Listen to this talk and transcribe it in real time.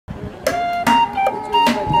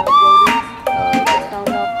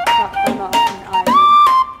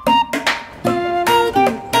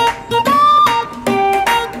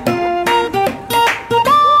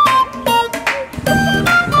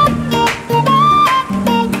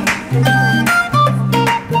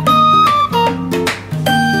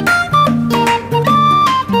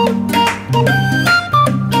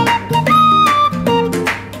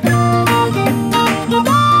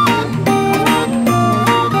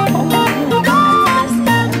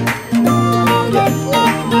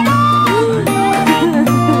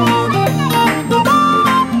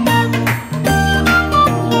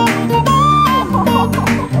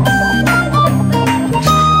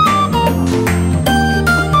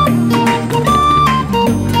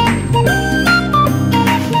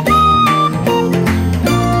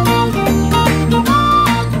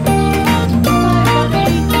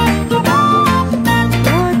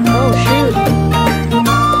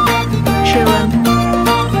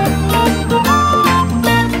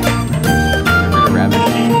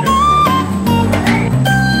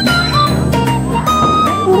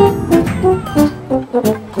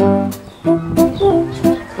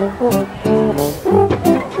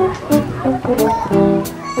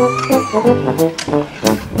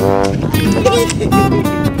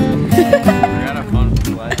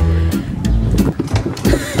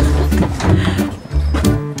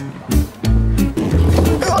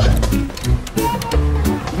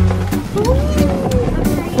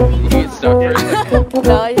No,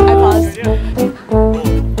 I paused.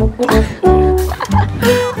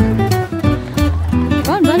 Come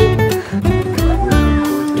on, buddy.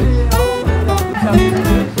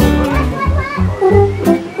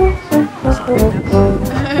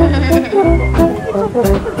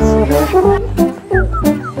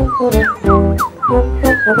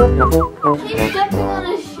 He's jumping on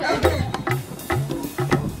his shoulder.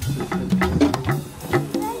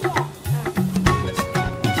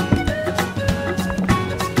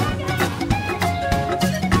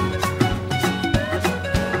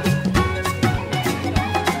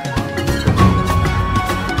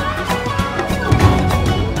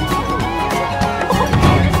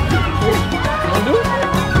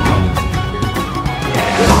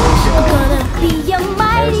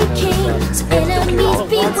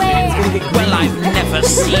 Well, I've never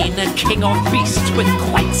seen a king of beasts with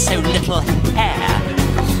quite so little hair.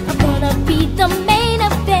 I'm gonna be the main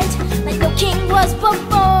event, like no king was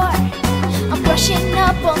before. I'm brushing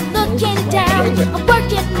up, I'm looking down, I'm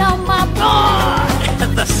working on my Ah,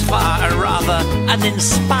 thus far a rather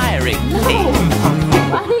uninspiring thing.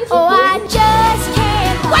 Oh, I just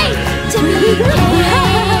can't wait to be king.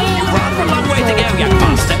 You've rather a long way to go, young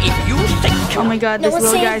master, if you think. Oh my god, this No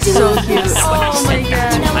little one guy's says so do. cute. Oh my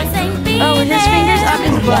god. No one says be Oh, with his fingers up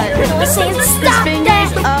his butt. No one says His stop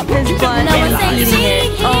fingers that. up his butt No one and says eating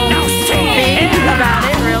it. be Oh, think about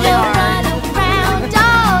it really You'll hard. run around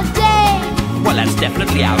all day. Well, that's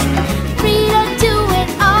definitely out.